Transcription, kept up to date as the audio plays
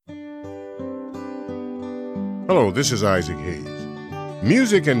Hello, this is Isaac Hayes.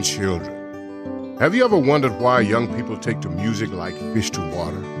 Music and children. Have you ever wondered why young people take to music like fish to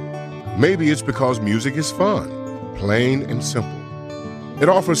water? Maybe it's because music is fun, plain and simple. It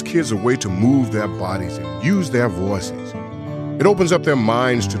offers kids a way to move their bodies and use their voices. It opens up their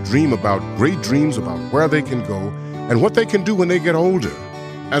minds to dream about great dreams about where they can go and what they can do when they get older.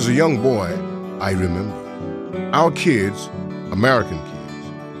 As a young boy, I remember our kids, American kids,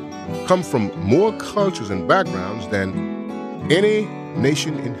 come from more cultures and backgrounds than any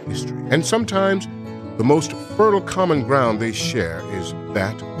nation in history. And sometimes the most fertile common ground they share is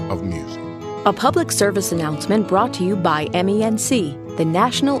that of music. A public service announcement brought to you by MENC, the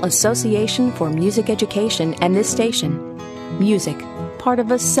National Association for Music Education, and this station. Music, part of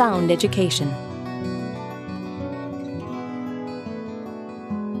a sound education.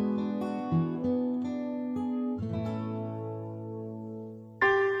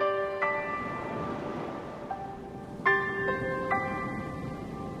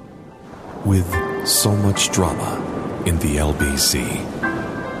 With so much drama in the LBC,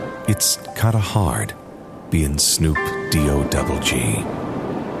 it's kinda hard being Snoop D-O-double-G.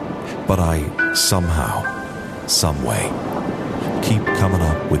 But I somehow, someway, keep coming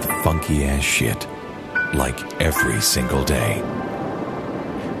up with funky-ass shit, like every single day.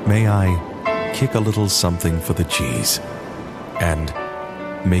 May I kick a little something for the cheese, and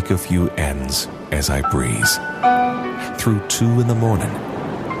make a few ends as I breeze, through 2 in the morning,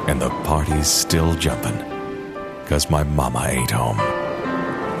 and the party's still jumping, 'cause my mama ain't home.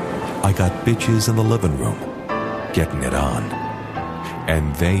 I got bitches in the living room, getting it on,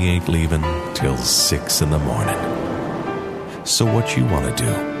 and they ain't leaving till 6 in the morning. So what you wanna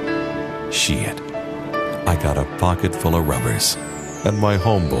do? Shit, I got a pocket full of rubbers, and my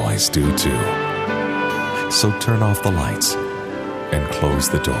homeboys do too. So turn off the lights, and close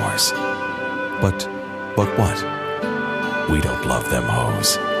the doors. But what? We don't love them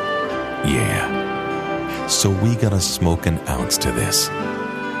hoes. Yeah. So we gotta smoke an ounce to this.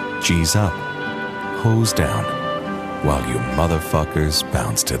 G's up, hose down, while you motherfuckers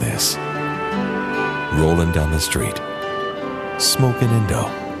bounce to this. Rolling down the street, smoking Indo,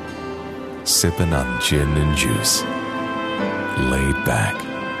 sipping on gin and juice. Laid back,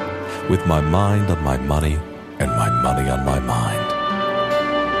 with my mind on my money and my money on my mind.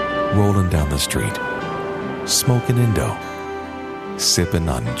 Rolling down the street, smoking Indo, sipping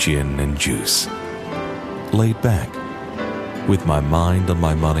on gin and juice. Laid back, with my mind on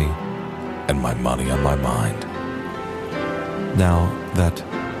my money and my money on my mind. Now that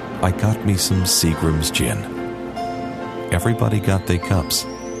I got me some Seagram's gin, everybody got their cups,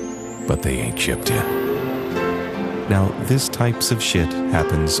 but they ain't chipped in. Now this types of shit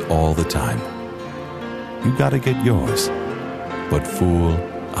happens all the time. You gotta get yours, but fool,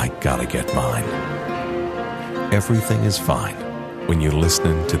 I gotta get mine. Everything is fine when you're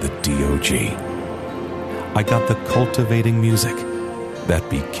listening to the DOG. I got the cultivating music that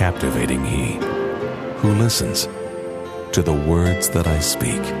be captivating he who listens to the words that I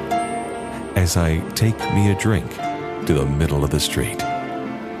speak as I take me a drink to the middle of the street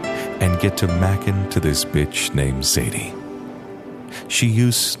and get to mackin' to this bitch named Sadie. She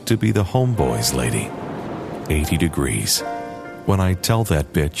used to be the homeboy's lady, 80 degrees, when I tell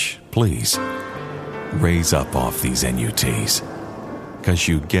that bitch, please, raise up off these NUTs, 'cause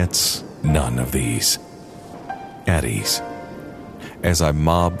you gets none of these. At ease, as I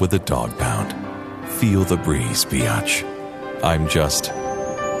mob with a dog pound, feel the breeze, biatch. I'm just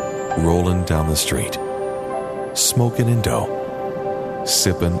rolling down the street, smoking Indo,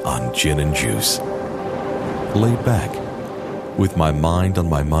 sipping on gin and juice. Laid back, with my mind on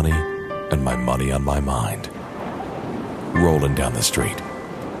my money and my money on my mind. Rolling down the street,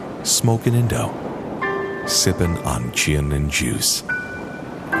 smoking Indo, sipping on gin and juice.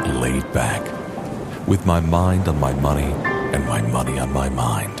 Laid back, with my mind on my money and my money on my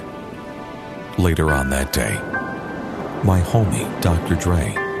mind. Later on that day, my homie Dr.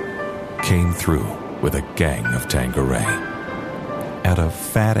 Dre came through with a gang of Tanqueray at a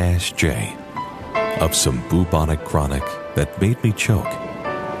fat-ass J of some bubonic chronic that made me choke.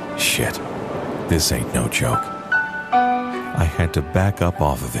 Shit, this ain't no joke. I had to back up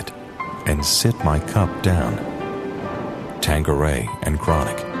off of it and sit my cup down. Tanqueray and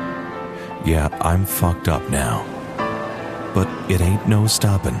chronic. Yeah, I'm fucked up now. But it ain't no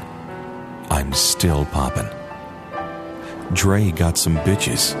stoppin'. I'm still poppin'. Dre got some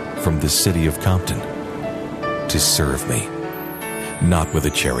bitches from the city of Compton to serve me, not with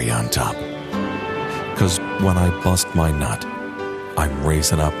a cherry on top. 'Cause when I bust my nut, I'm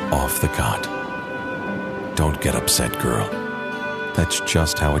raising up off the cot. Don't get upset, girl. That's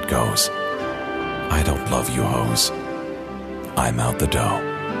just how it goes. I don't love you hoes. I'm out the door.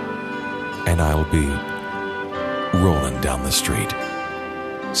 And I'll be rolling down the street,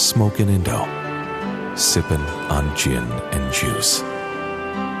 smoking Indo, sipping on gin and juice.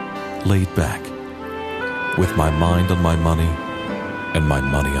 Laid back, with my mind on my money and my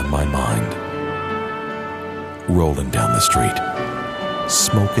money on my mind. Rolling down the street,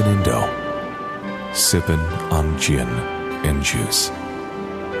 smoking Indo, sipping on gin and juice.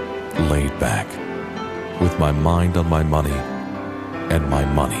 Laid back, with my mind on my money and my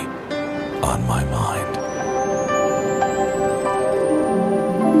money on my mind.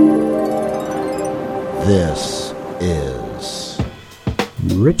 This is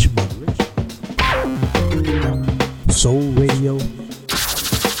Richmond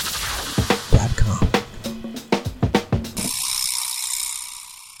SoulRadio.com.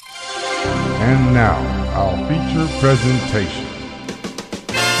 And now, our feature presentation.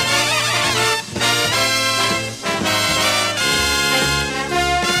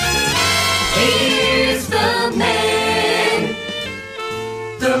 Here's the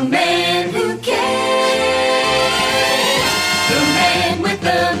man who cares, the man with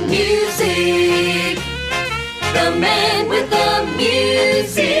the music, the man with the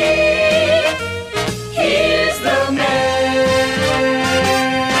music. Here's the man.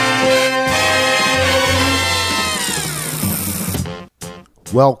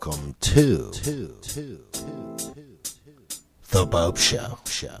 welcome to the Bopst Show.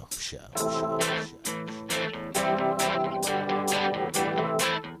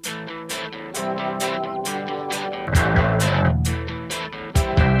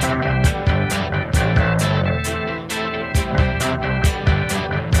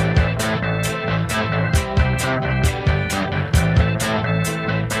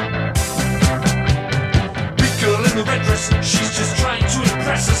 She's just trying to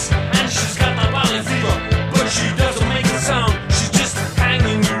impress us, and she's got the valley fever, but she doesn't make a sound. She's just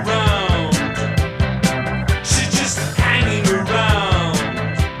hanging around. She's just hanging around.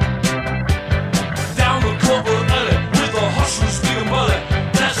 Down the corporate alley with a hustler speaking bullet.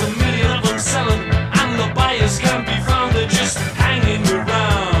 That's a million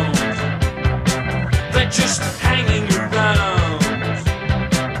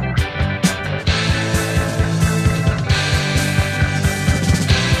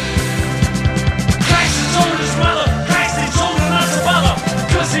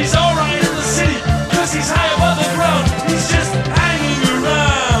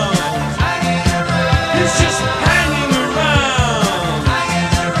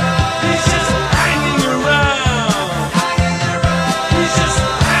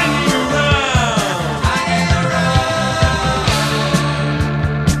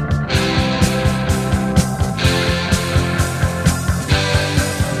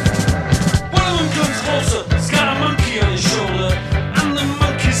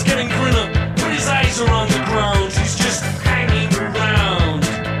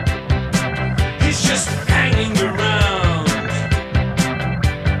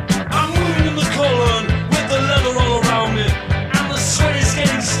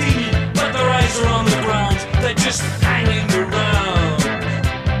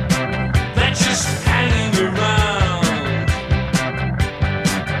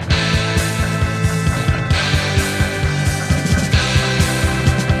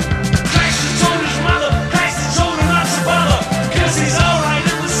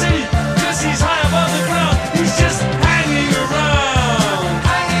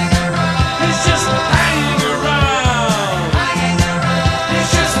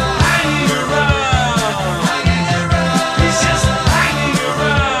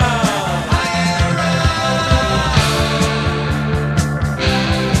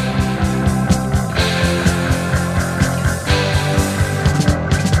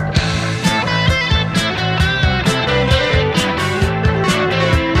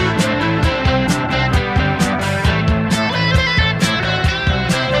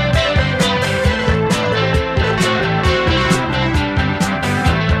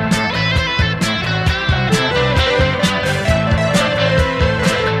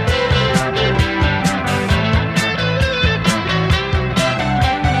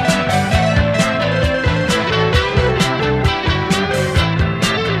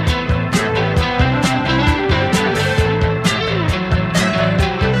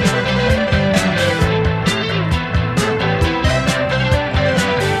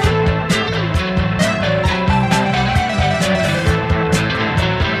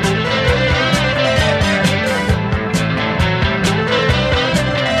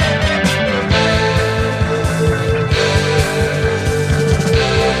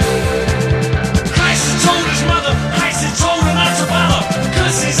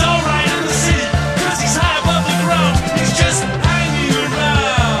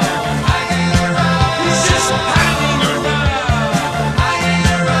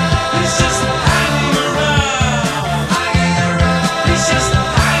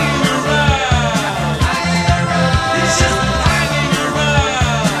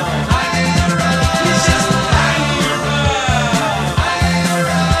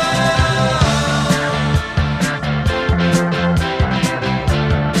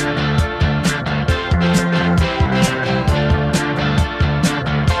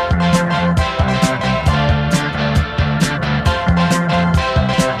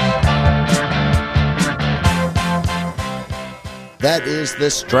That is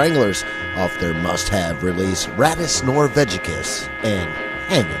the Stranglers off their must-have release, Radis Norvegicus and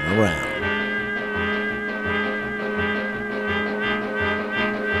Hanging Around.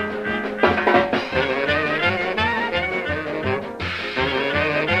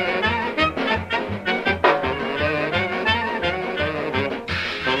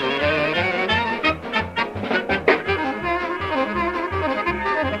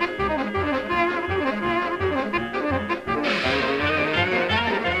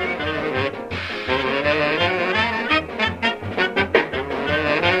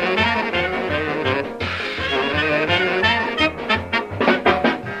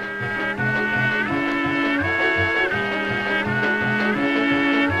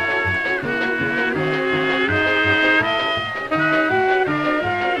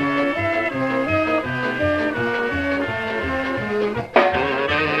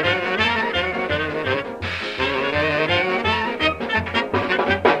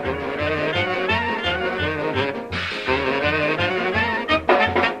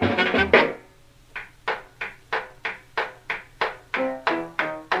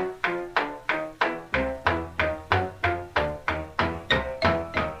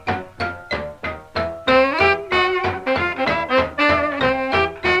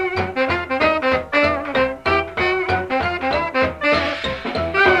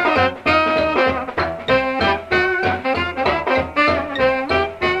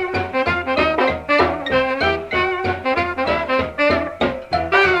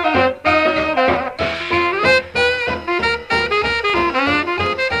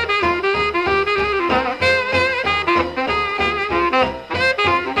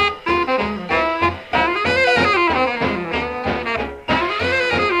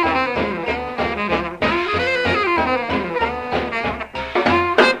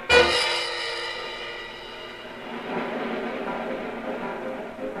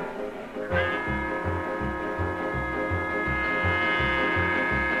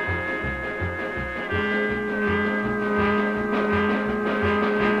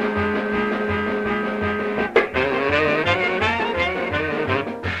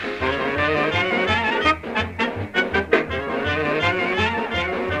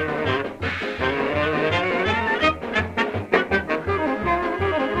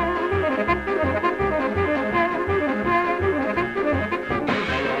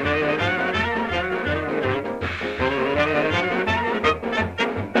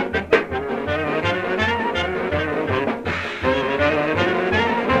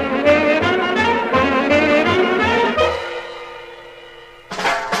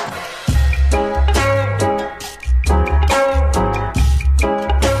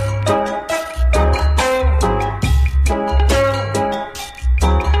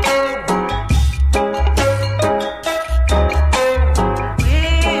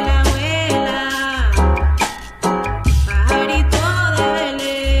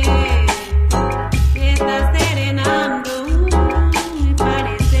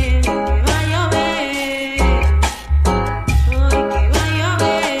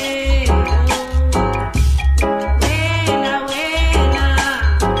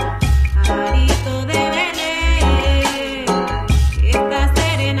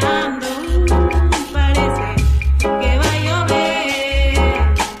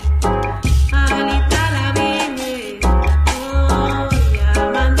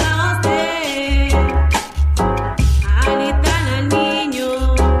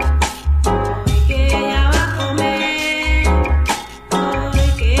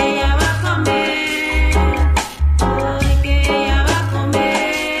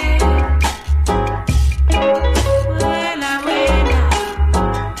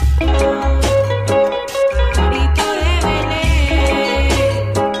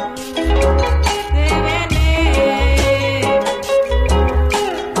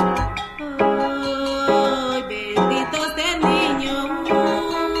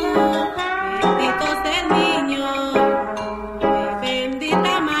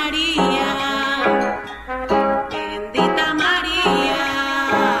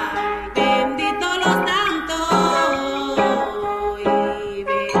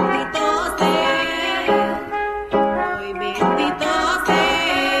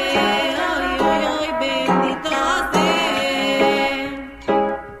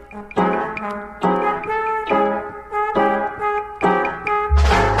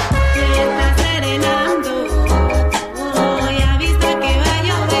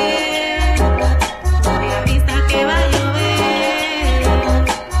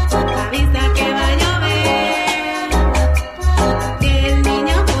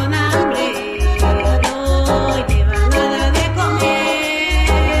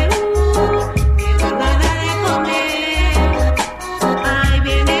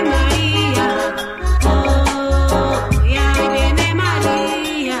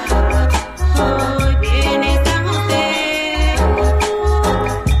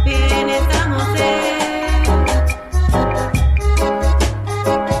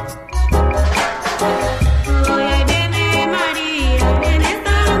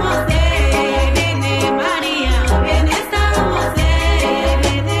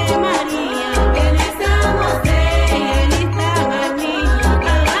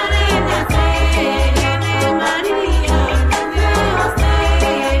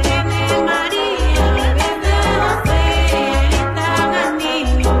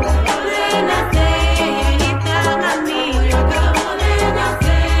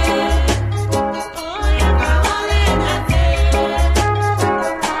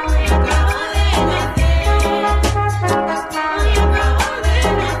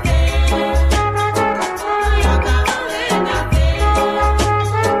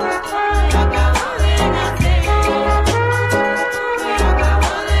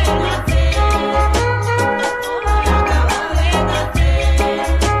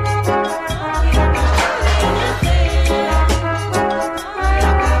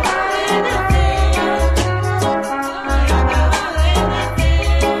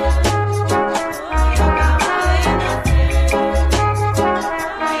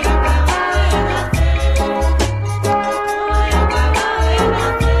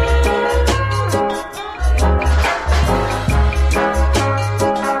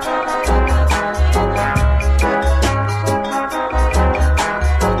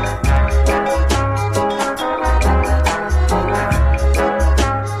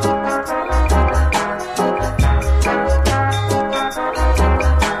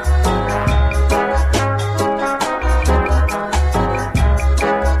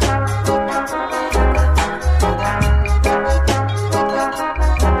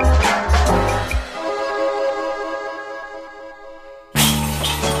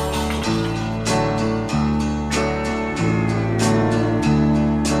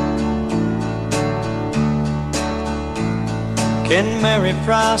 Can Mary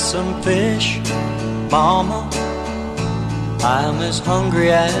fry some fish? Mama, I'm as hungry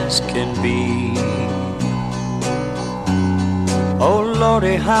as can be. Oh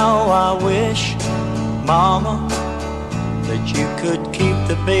Lordy, how I wish, Mama, that you could keep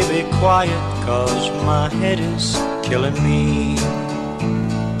the baby quiet, 'cause my head is killing me.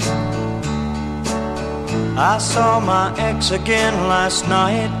 I saw my ex again last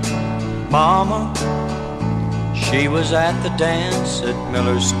night, Mama. She was at the dance at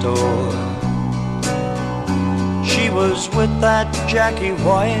Miller's store. She was with that Jackie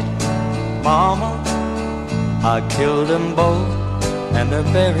White, Mama. I killed them both, and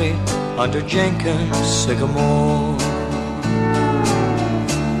they're buried under Jenkins' sycamore.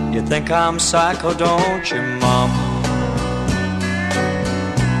 You think I'm psycho, don't you, Mama?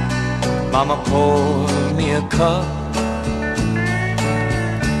 Mama, pour me a cup.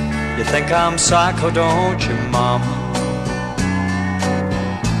 You think I'm psycho, don't you, Mama?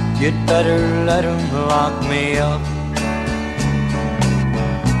 You'd better let him lock me up.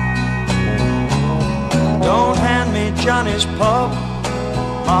 Don't hand me Johnny's pup,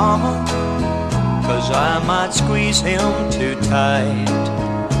 Mama, 'cause I might squeeze him too tight.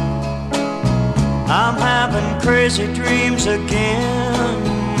 I'm having crazy dreams again,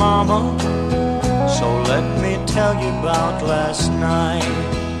 Mama, so let me tell you about last night.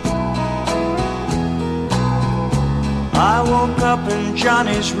 I woke up in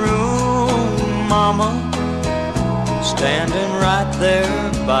Johnny's room, Mama, standing right there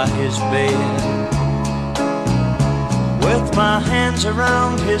by his bed, with my hands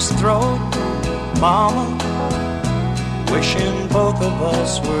around his throat, Mama, wishing both of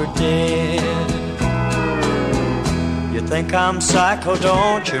us were dead. You think I'm psycho,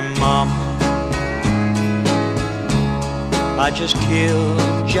 don't you, Mama? I just killed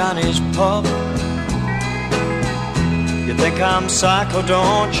Johnny's pup. You think I'm psycho,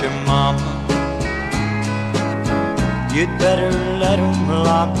 don't you, Mama? You'd better let him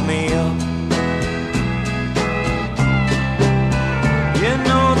lock me up. You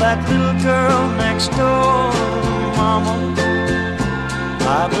know that little girl next door, Mama,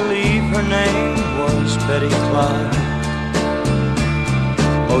 I believe her name was Betty Clark.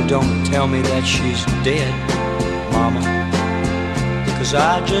 Oh, don't tell me that she's dead, Mama, 'cause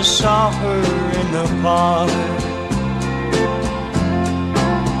I just saw her in the park.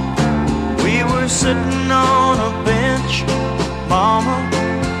 We were sitting on a bench, Mama,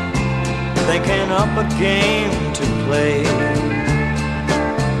 thinking up a game to play.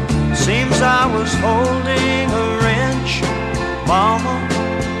 Seems I was holding a wrench, Mama,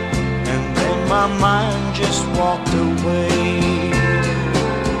 and then my mind just walked away.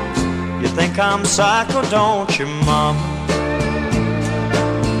 You think I'm psycho, don't you, Mama?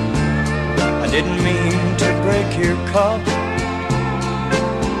 I didn't mean to break your cup.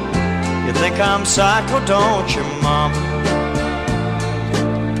 You think I'm psycho, don't you, Mama?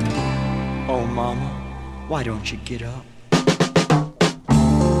 Oh, Mama, why don't you get up?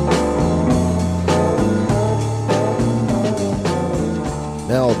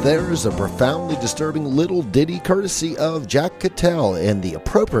 Now there's a profoundly disturbing little ditty courtesy of Jack Cattell and the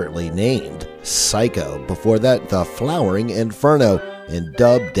appropriately named Psycho. Before that, The Flowering Inferno and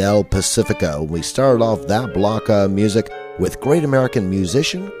Dub del Pacifico. We started off that block of music with great American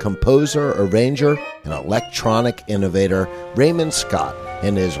musician, composer, arranger, and electronic innovator Raymond Scott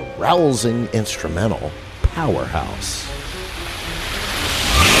and his rousing instrumental, Powerhouse.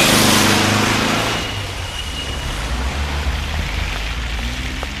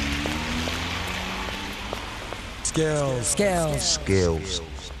 Skills.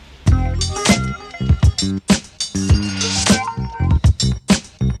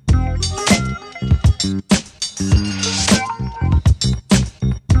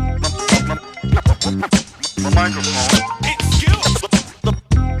 My microphone. It's skills. The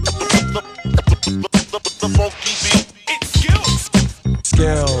funky beat. It's skills.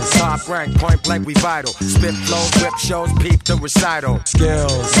 Skills. Top rank, point blank, we vital. Spit flows, rip shows, peep the recital.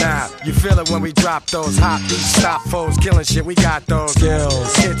 Skills. Now, you feel it when we drop those hot beats, stop foes, killing shit, we got those.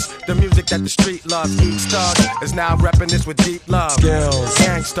 Skills. It's the music that the street loves. Each thug is now repping this with deep love. Skills.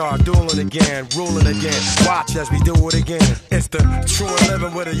 Gangstar, dueling again, ruling again. Watch as we do it again. It's the true and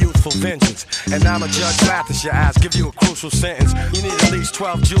living with a youthful vengeance. And I'm a judge, math at your ass, give you a crucial sentence. You need at least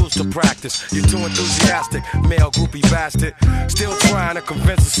 12 joules to practice. You're too enthusiastic, male groupie bastard. Still trying to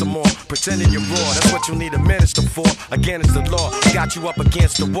convince us some more. pretending you're raw. That's what you need a minister for. Again, it's the law. We got you up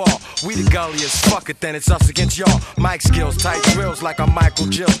against the wall. We the gulliest. Fuck it, then it's us against y'all. Mic skills, tight drills like I'm Michael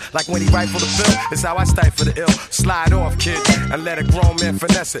Jill. Like when he rifle the bill, it's how I stifle the ill. Slide off, kid, and let a grown man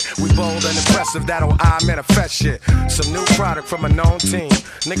finesse it. We bold and impressive, that'll I manifest shit. Some new product from a known team.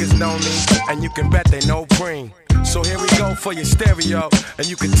 Niggas know me, and you can bet they know Green. So here we go for your stereo, and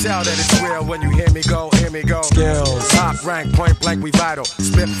you can tell that it's real when you hear me go, hear me go. Skills, top rank, point blank, we vital.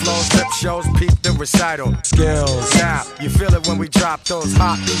 Spit flows, rip shows, peep the recital. Skills, now you feel it when we drop those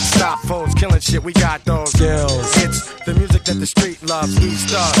hot beats, stop foes, killing shit, we got those. Skills, it's the music that the street loves. Each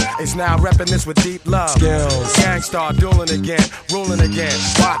thug is now repping this with deep love. Skills, gangstar dueling again, ruling again.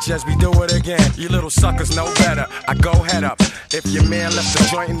 Watch as we do it again. You little suckers know better. I go head up. If your man left the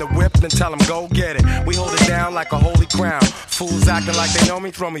joint in the whip, then tell him go get it. We hold it down like a holy crown. Fools acting like they know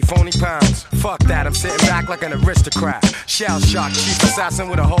me, throw me phony pounds. Fuck that, I'm sitting back like an aristocrat. Shell shock, chief assassin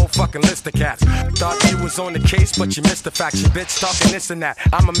with a whole fucking list of cats. Thought you was on the case, but you missed the fact. You bitch talking this and that.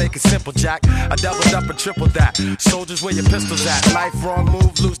 I'ma make it simple, Jack. I doubled up and tripled that. Soldiers, where your pistols at? Life wrong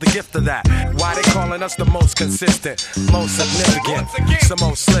move, lose the gift of that. Why they calling us the most consistent, most significant? Some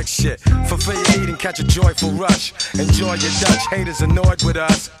old slick shit. Fulfill your need and catch a joyful rush. Enjoy your Dutch, haters annoyed with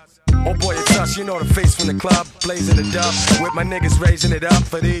us. Oh boy, it's us, you know the face from the club, blazing the dub, with my niggas raising it up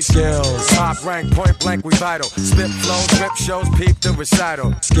for these skills. Top rank, point blank, we vital. Spit flows, rip shows, peep the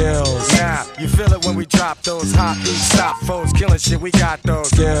recital. Skills, now you feel it when we drop those hot beats, stop foes, killing shit, we got those.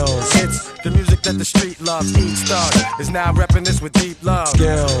 Skills, it's the music that the street loves. Each thug is now repping this with deep love.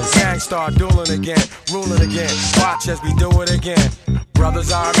 Skills, gangstar dueling again, ruling again. Watch as we do it again.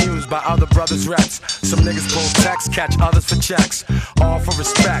 Brothers are amused by other brothers' reps. Some niggas pull texts, catch others for checks. All for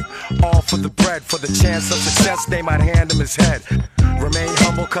respect, all for the bread. For the chance of success, they might hand him his head. Remain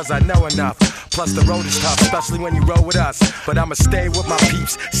humble cause I know enough. Plus the road is tough, especially when you roll with us. But I'ma stay with my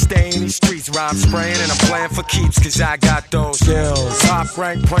peeps, stay in these streets. Rhyme spraying and I'm playing for keeps, cause I got those skills. Top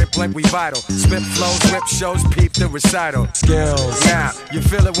rank, point blank, we vital. Spit flows, rip shows, peep the recital. Skills, now you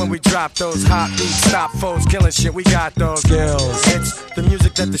feel it when we drop those hot beats, stop foes, killing shit, we got those skills. It's the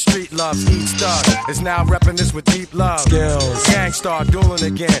music that the street loves. Each thug is now repping this with deep love. Skills, gangstar dueling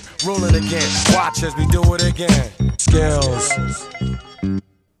again, ruling again. Watch as we do it again. Skills.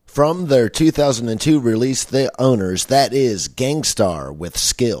 From their 2002 release, The Owners, that is Gangstar with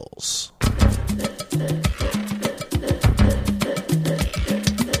Skills.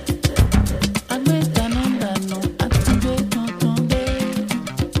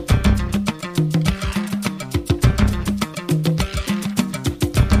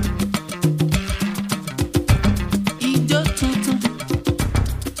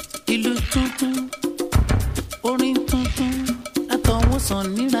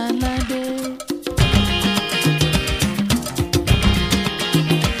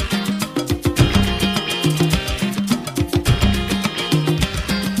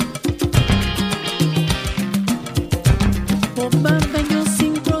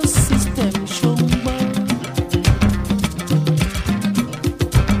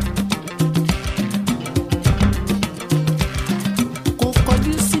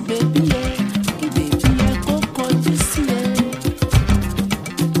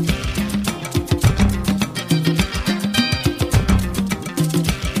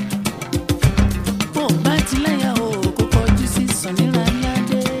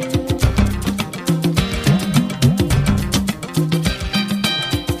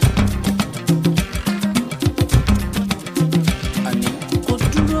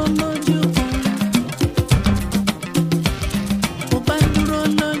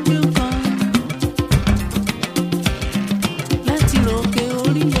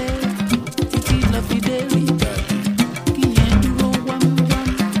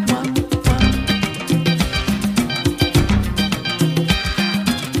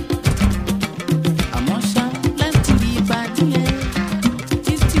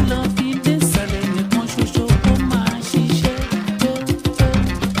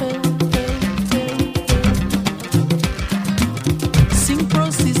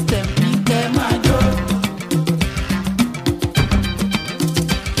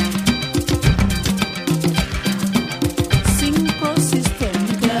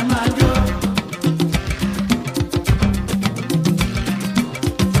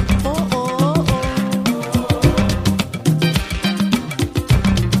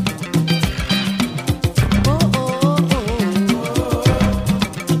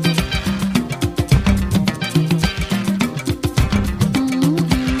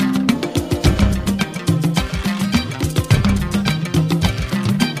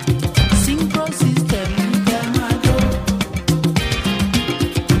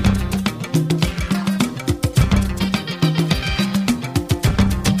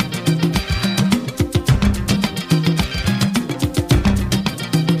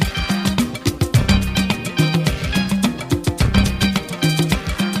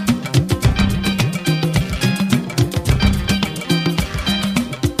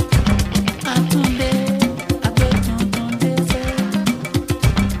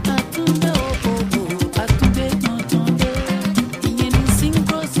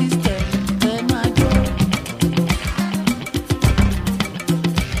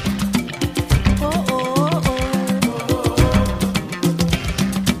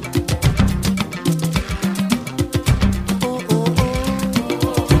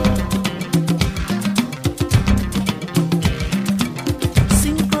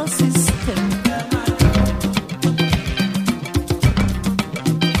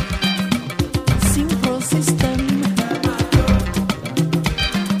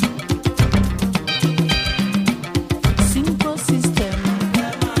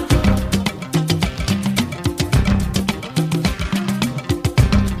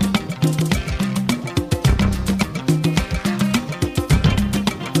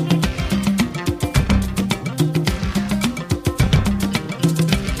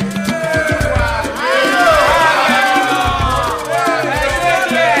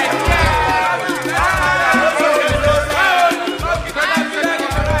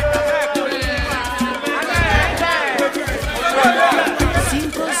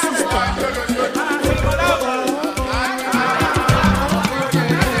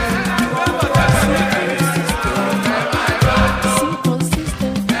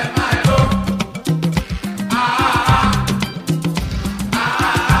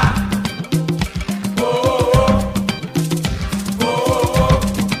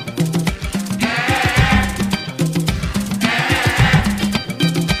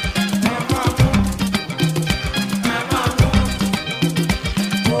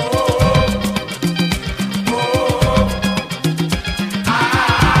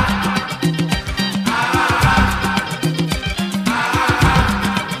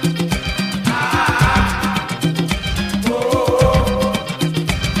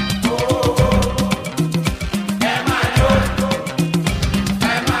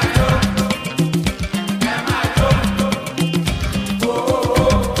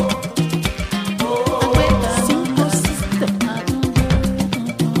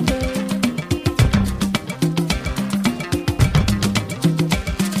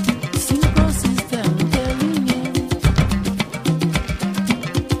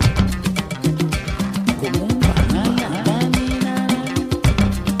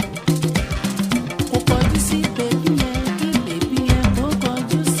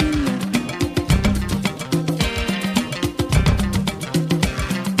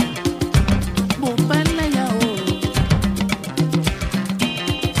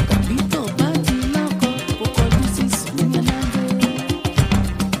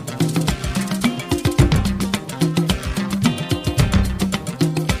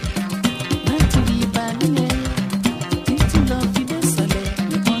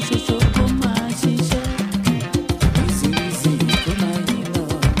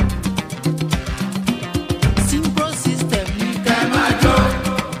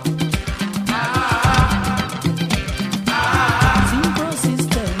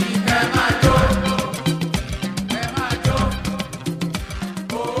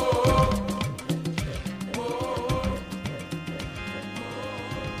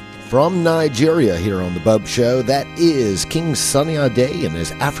 from Nigeria here on the Bopst Show. That is King Sunny Ade and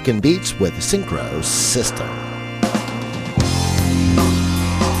his African Beats with Synchro System.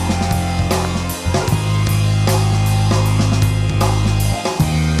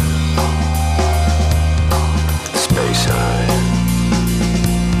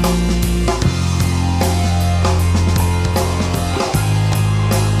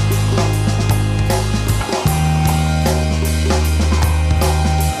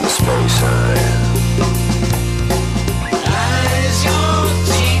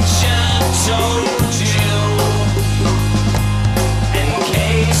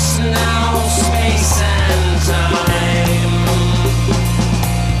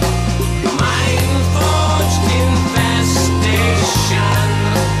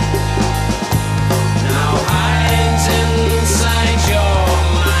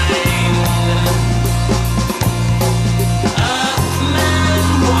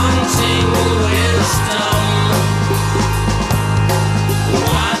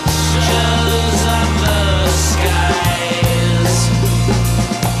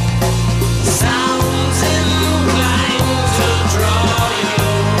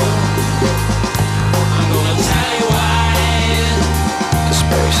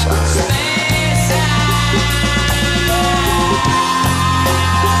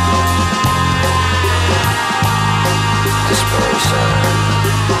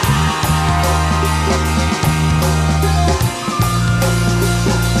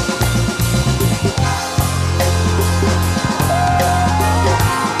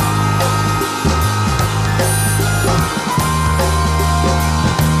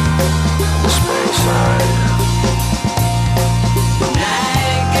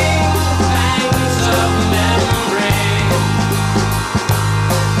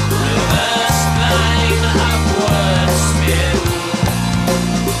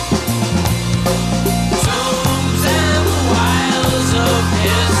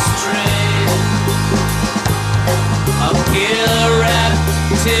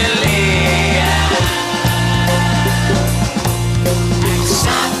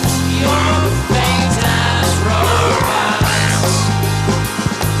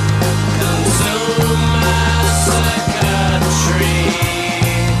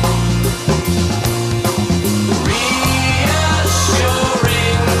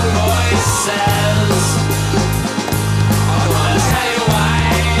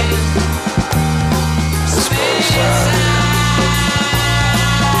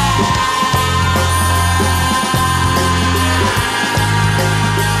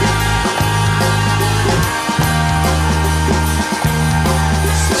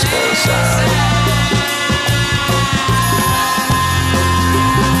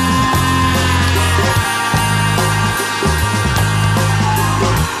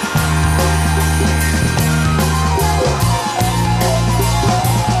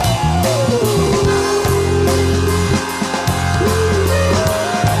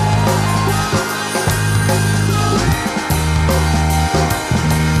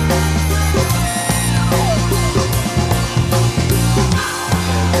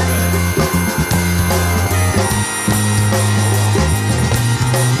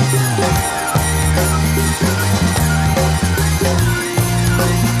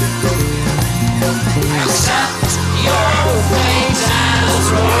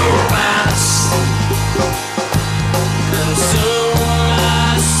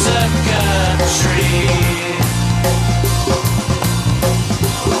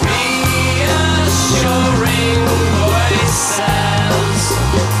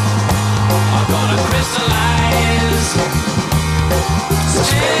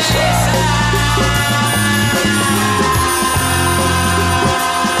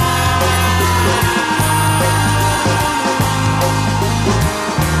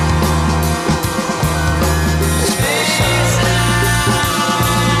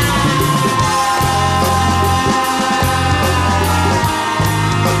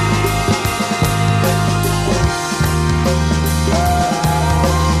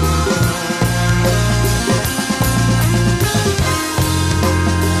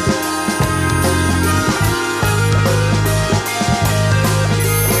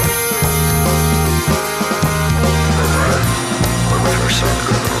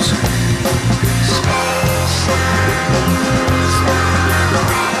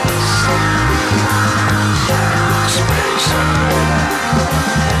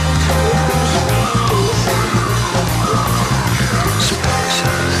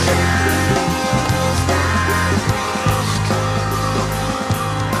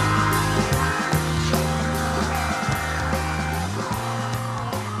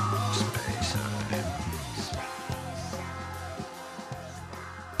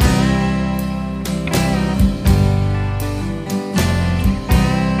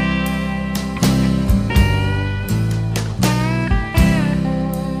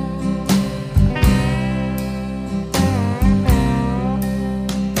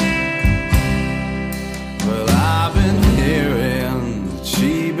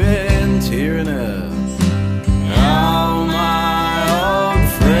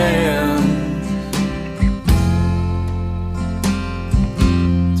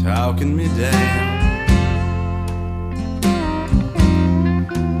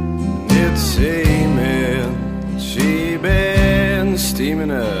 entertainment. She been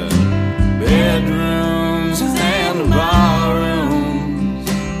steaming up bedrooms and barrooms.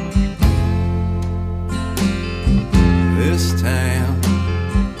 This town.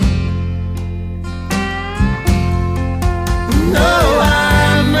 No,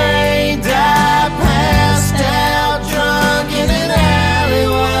 I may die passed out drunk in an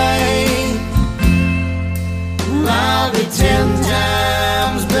alleyway. I'll be 10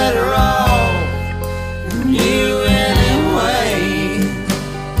 times better off than you anyway.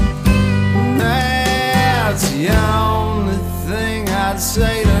 That's the only thing I'd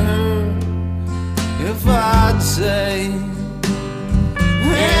say to her if I'd say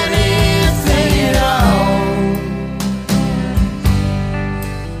anything at all.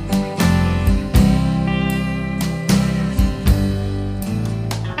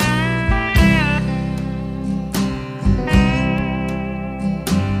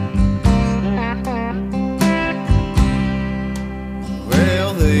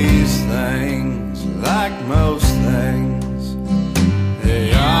 Well, these things, like most things,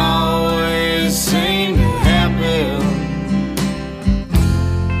 they always seem to happen.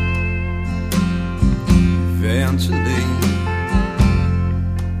 Eventually,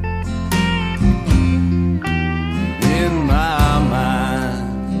 in my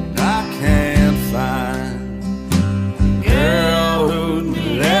mind, I can't find a girl who'd be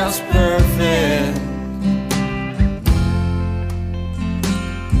less perfect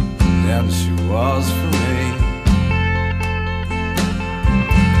than she was for me.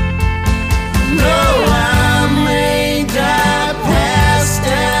 No, I may die passed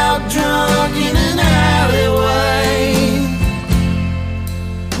out drunk in an alleyway.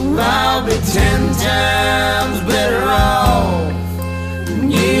 I'll be 10 times better off than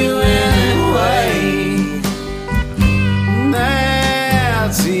you anyway.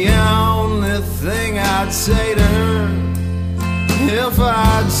 That's the only thing I'd say to her if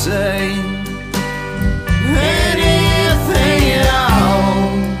I'd say anything at all.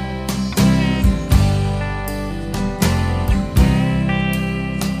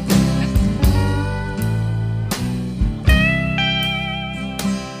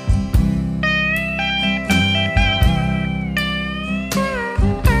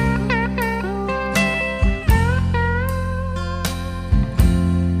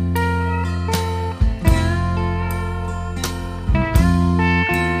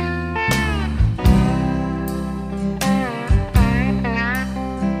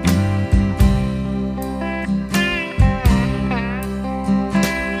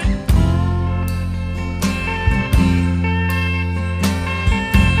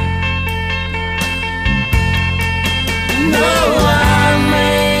 No, I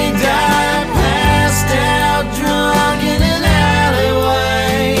may die passed out drunk in an alleyway.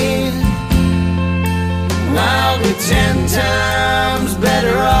 I'll be 10 times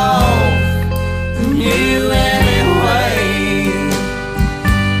better off than you anyway.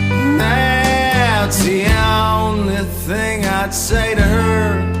 That's the only thing I'd say to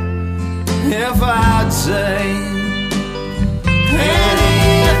her if I'd say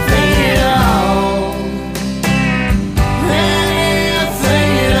anything at all.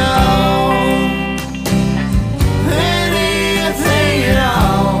 Anything at all. Anything at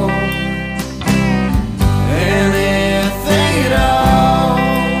all. Anything at all.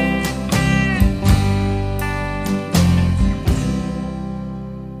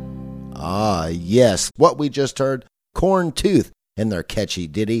 Ah, yes, what we just heard, Corn Tooth and their catchy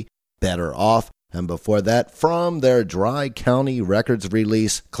ditty, Better Off. And before that, from their Dry County Records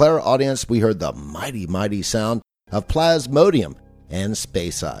release, Clara Audience, we heard the mighty, mighty sound of Plasmodium and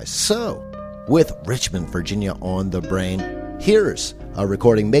Space Ice. So, with Richmond, Virginia on the brain, here's a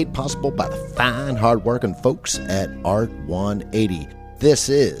recording made possible by the fine, hard-working folks at Art 180. This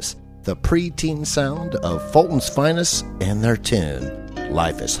is the preteen sound of Fulton's Finest and their tune,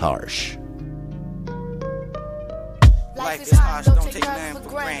 Life is Harsh. Life is harsh, don't take nothing for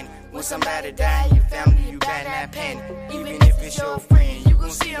granted. When somebody die, your family, you better not panic. Even if it's your friend, you gon'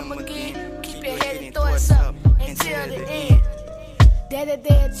 see them again. Keep your head and thoughts up until the end. That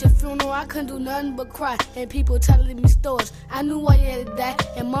day at your funeral, I couldn't do nothing but cry. And people telling me stories. I knew why you had to die.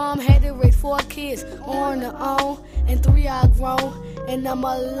 And mom had to raise 4 kids on her own. And 3 are grown. And I'm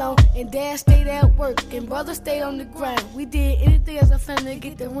all alone. And dad stayed at work. And brother stayed on the grind. We did anything as a family to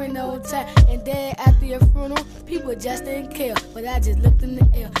get the rent on time. And dad, after your funeral, people just didn't care. But I just looked in the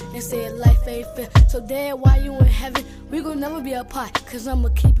air and said life ain't fair. So dad, while you in heaven, we gon' never be apart. Cause I'ma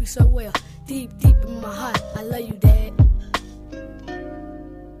keep you so well. Deep, deep in my heart. I love you, dad.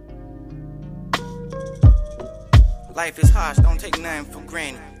 Life is harsh, don't take nothing for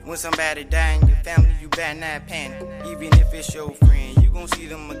granted. When somebody die in your family, you better not panic. Even if it's your friend, you gon' see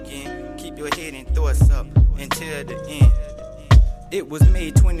them again. Keep your head and thoughts up until the end. It was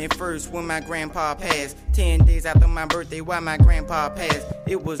May 21st when my grandpa passed. 10 days after my birthday, why my grandpa passed.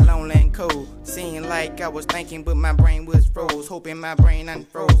 It was lonely and cold. Seemed like I was thinking, but my brain was froze. Hoping my brain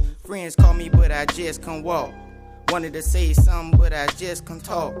unfroze. Friends called me, but I just couldn't walk. Wanted to say something, but I just couldn't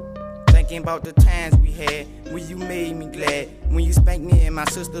talk. Thinking about the times we had, when you made me glad. When you spanked me and my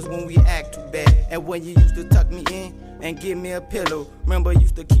sisters when we act too bad. And when you used to tuck me in and give me a pillow. Remember, you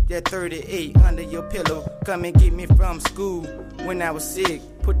used to keep that 38 under your pillow. Come and get me from school when I was sick.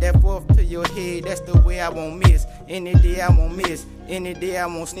 Put that forth to your head, that's the way I won't miss. Any day I won't miss, any day I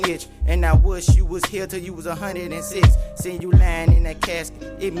won't snitch. And I wish you was here till you was 106. Seeing you lying in that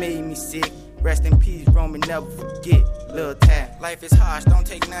casket, it made me sick. Rest in peace, Roman, never forget. Little time. Life is harsh, don't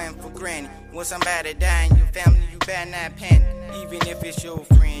take nothing for granted. When somebody die in your family, you better not panic. Even if it's your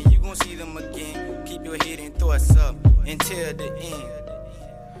friend, you gon' see them again. Keep your head and thoughts up until the end.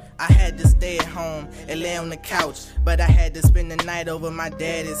 I had to stay at home and lay on the couch, but I had to spend the night over my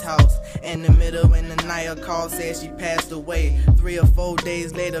daddy's house. In the middle of the night, a call said she passed away. 3 or 4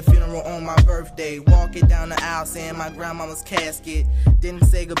 days later, funeral on my birthday. Walking down the aisle, saying my grandmama's casket. Didn't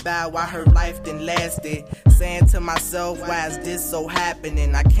say goodbye, why her life didn't last it. Saying to myself, why is this so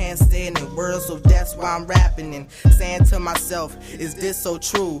happening? I can't say it in words, so that's why I'm rapping. And saying to myself, is this so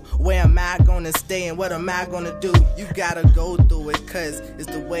true? Where am I gonna stay and what am I gonna do? You gotta go through it, cause it's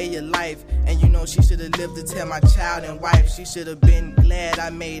the way your life. And you know she should've lived to tell my child and wife. She should've been glad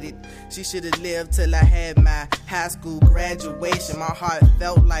I made it. She should've lived till I had my high school graduation. My heart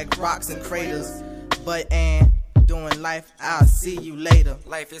felt like rocks and craters. But doing life, I'll see you later.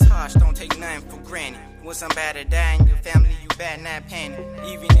 Life is harsh, don't take nothing for granted. When somebody die in your family, you better not panic.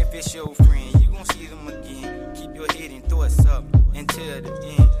 Even if it's your friend, you gon' see them again. Keep your head and thoughts up until the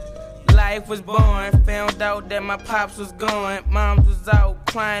end. Life was born, found out that my pops was gone. Moms was out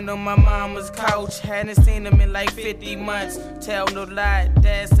crying on my mama's couch. Hadn't seen him in like 50 months. Tell no lie,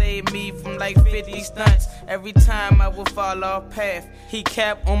 dad saved me from like 50 stunts. Every time I would fall off path, he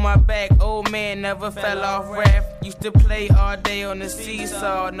kept on my back. Old man never fell off raft. Used to play all day on the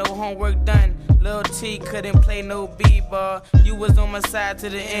seesaw, no homework done. Lil T couldn't play no b-ball. You was on my side to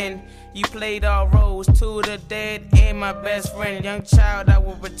the end. You played all roles, 2 of the dead and my best friend. Young child, I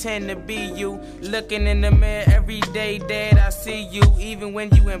would pretend to be you. Looking in the mirror every day, Dad, I see you. Even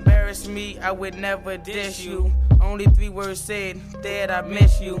when you embarrass me, I would never dish you. Only 3 words said, Dad, I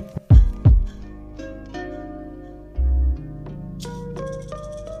miss you.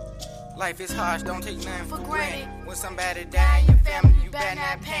 Life is harsh, don't take nothing for granted. When somebody die in your family, you better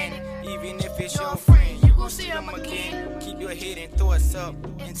not panic. Even if it's your friend, you gon' see them again. Keep your head and thoughts up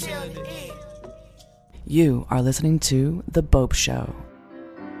until the end. You are listening to The Bopst Show.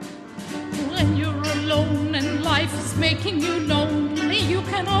 When you're alone and life is making you lonely, you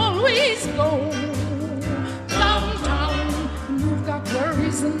can always go downtown. You've got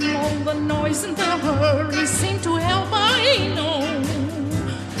worries and all the noise and the hurry seem to help, I know.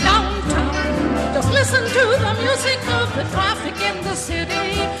 Just listen to the music of the traffic in the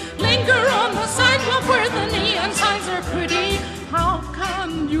city. Linger on the sidewalk where the neon signs are pretty. How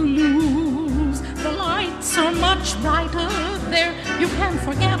can you lose? The lights are much brighter there. You can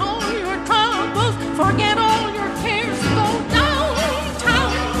forget all your troubles, forget all your cares. Go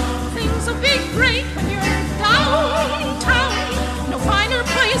downtown. Things will be great when you're downtown. No finer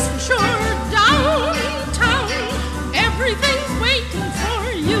place for sure. Downtown. Everything's waiting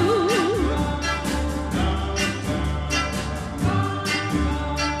for you.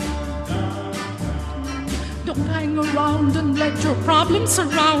 Don't hang around and let your problems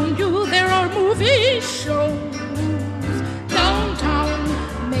surround you. There are movie shows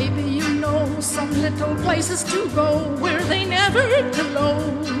downtown. Maybe you know some little places to go where they never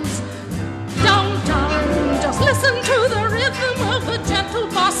close. Downtown, just listen to the rhythm of a gentle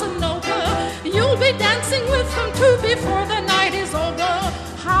bossa nova. You'll be dancing with them too before the night is over.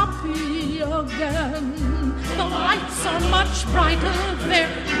 Happy again. The lights are much brighter there.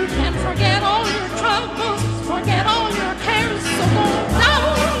 You can forget all your troubles, forget all your cares. So go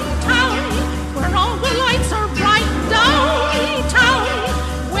downtown, where all the lights are bright. Downtown,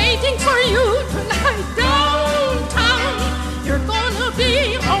 waiting for you tonight. Downtown, you're gonna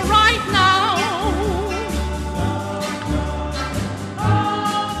be alright now.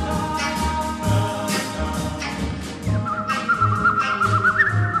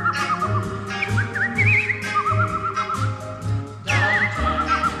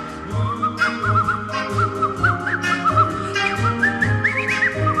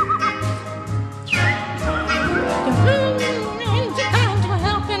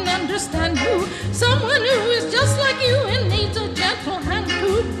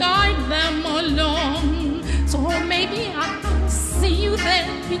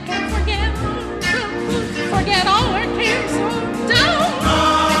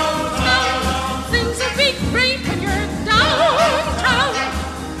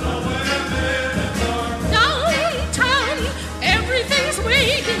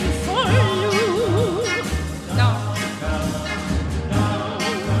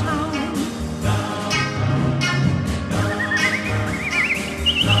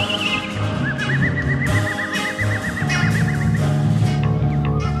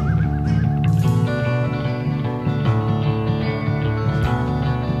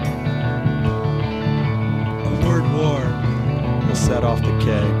 cut off the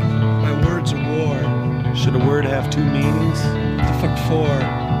keg. My words are war. Should a word have two meanings? The fuck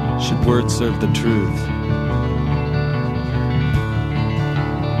for? Should words serve the truth?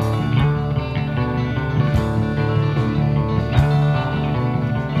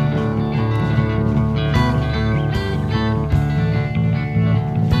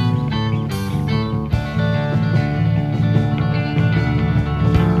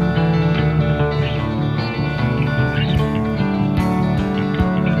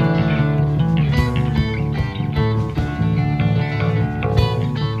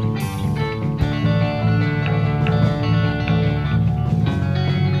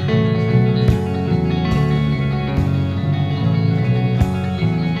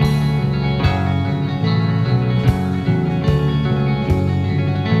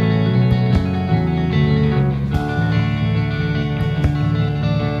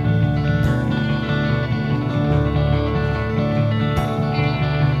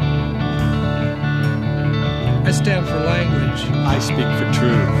 I stand for language. I speak for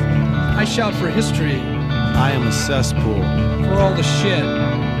truth. I shout for history. I am a cesspool. For all the shit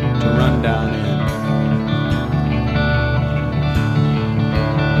to run down in.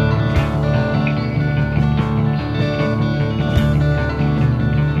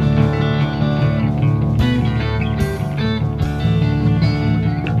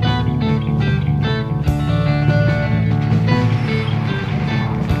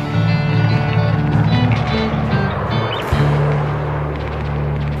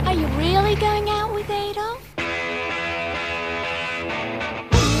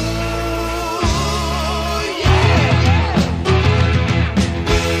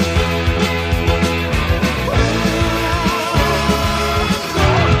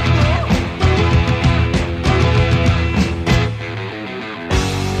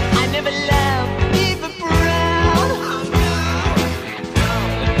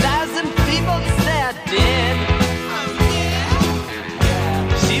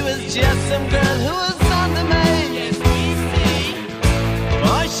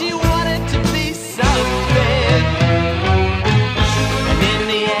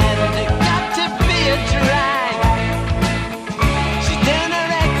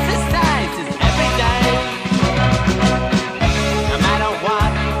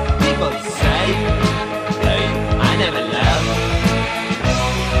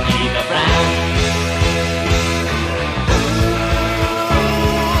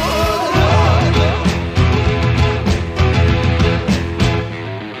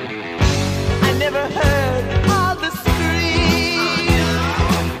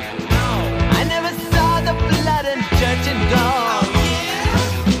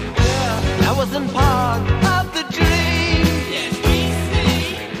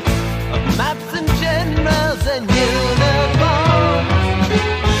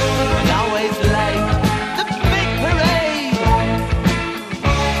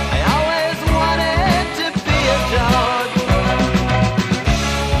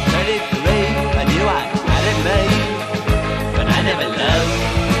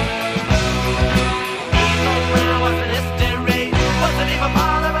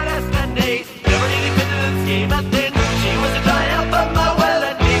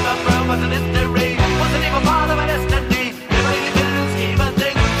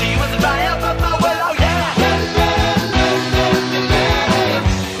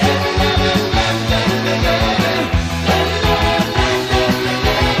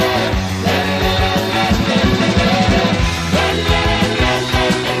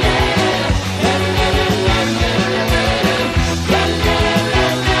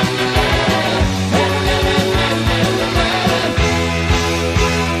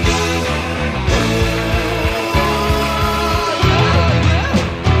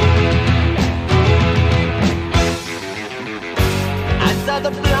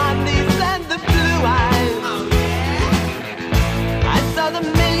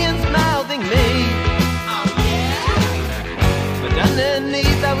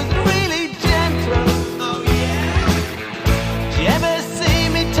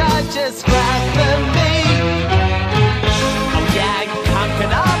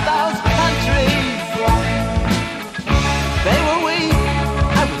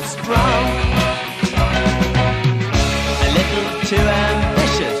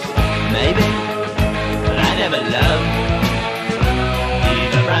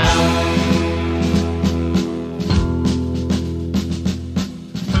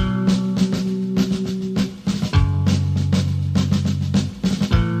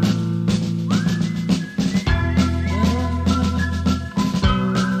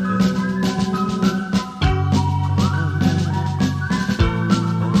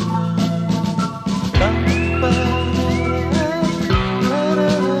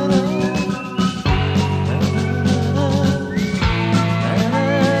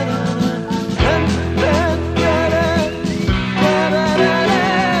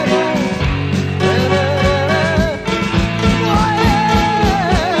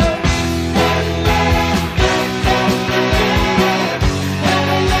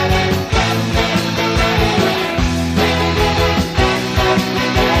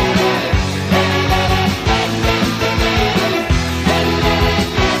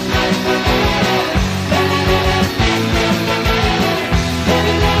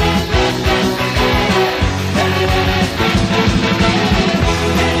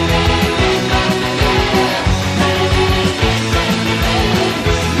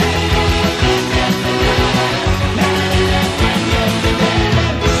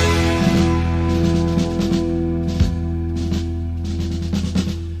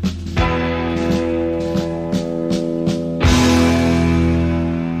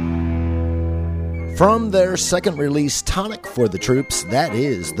 From their second release, Tonic for the Troops, that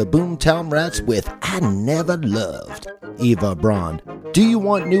is the Boomtown Rats with I Never Loved. Eva Braun, Do You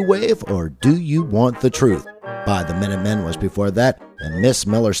Want New Wave or Do You Want the Truth? By the Minutemen was before that, and Miss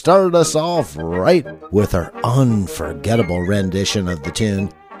Miller started us off right with her unforgettable rendition of the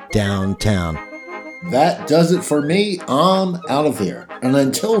tune, Downtown. That does it for me. I'm out of here. And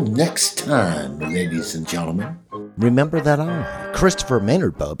until next time, ladies and gentlemen, remember that I, Christopher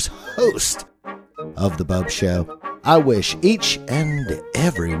Maynard Bopst, host of The Bopst Show, I wish each and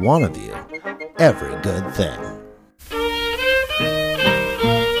every one of you every good thing.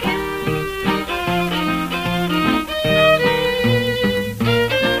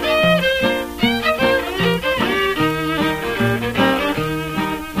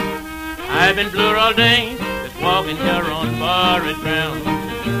 I've been blue all day, just walking here on borrowed ground.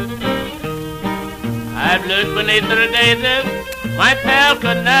 I've looked beneath the daisies, my pal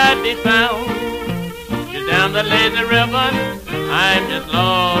could not be found. She's down the lazy river, I'm just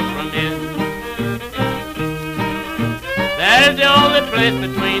lost from here. That is the only place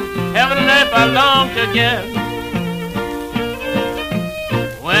between heaven and earth I long to get.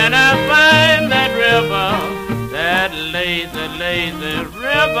 When I find that river, that lazy, lazy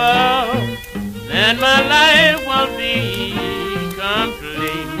river, then my life will be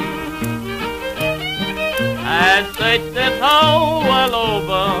complete. I searched this whole world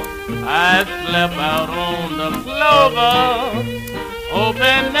over, I slept out on the clover,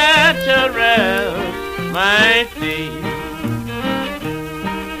 hoping that you rest my feet.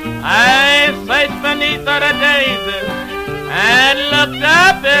 I searched beneath the daisies and looked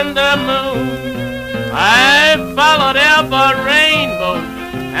up in the moon. I followed every rainbow,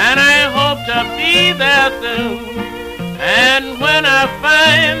 and I hope to be there soon. And when I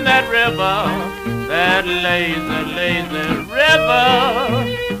find that river, that lazy, lazy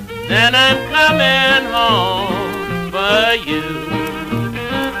river, then I'm coming home for you.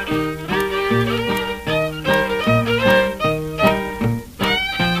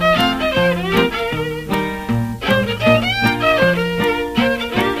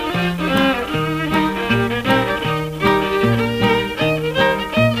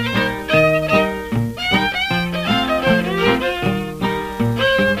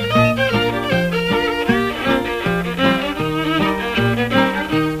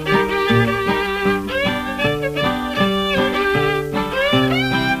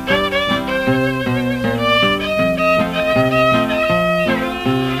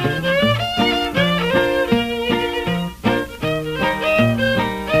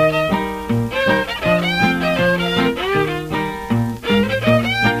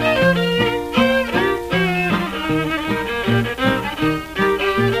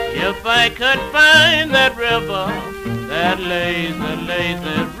 I could find that river, that lazy,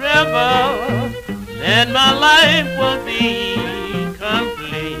 lazy river, then my life will be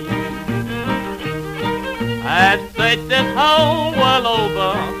complete. I searched this whole world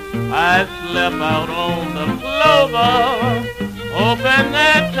over, I slept out on the clover, hoping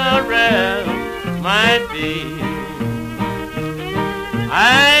that to rest my feet.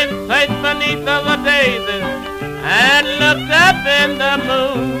 I searched beneath the daisies and looked up in the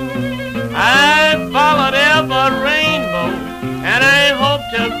moon. I followed every rainbow, and I hope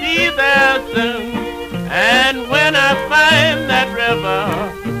to be there soon. And when I find that river,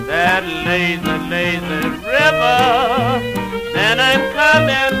 that lazy, lazy river, then I'm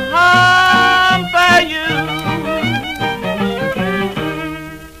coming home for you.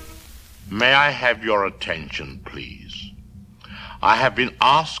 May I have your attention, please? I have been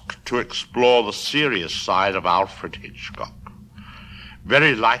asked to explore the serious side of Alfred Hitchcock.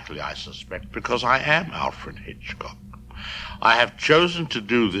 Very likely, I suspect, because I am Alfred Hitchcock. I have chosen to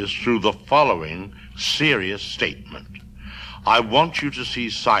do this through the following serious statement. I want you to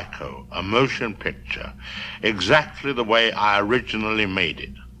see Psycho, a motion picture, exactly the way I originally made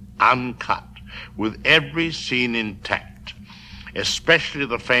it, uncut, with every scene intact, especially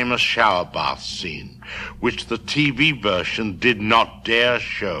the famous shower bath scene, which the TV version did not dare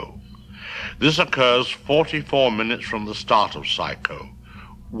show. This occurs 44 minutes from the start of Psycho.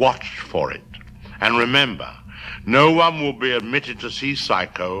 Watch for it. And remember, no one will be admitted to see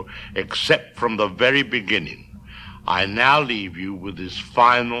Psycho except from the very beginning. I now leave you with this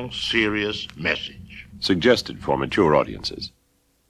final serious message. Suggested for mature audiences.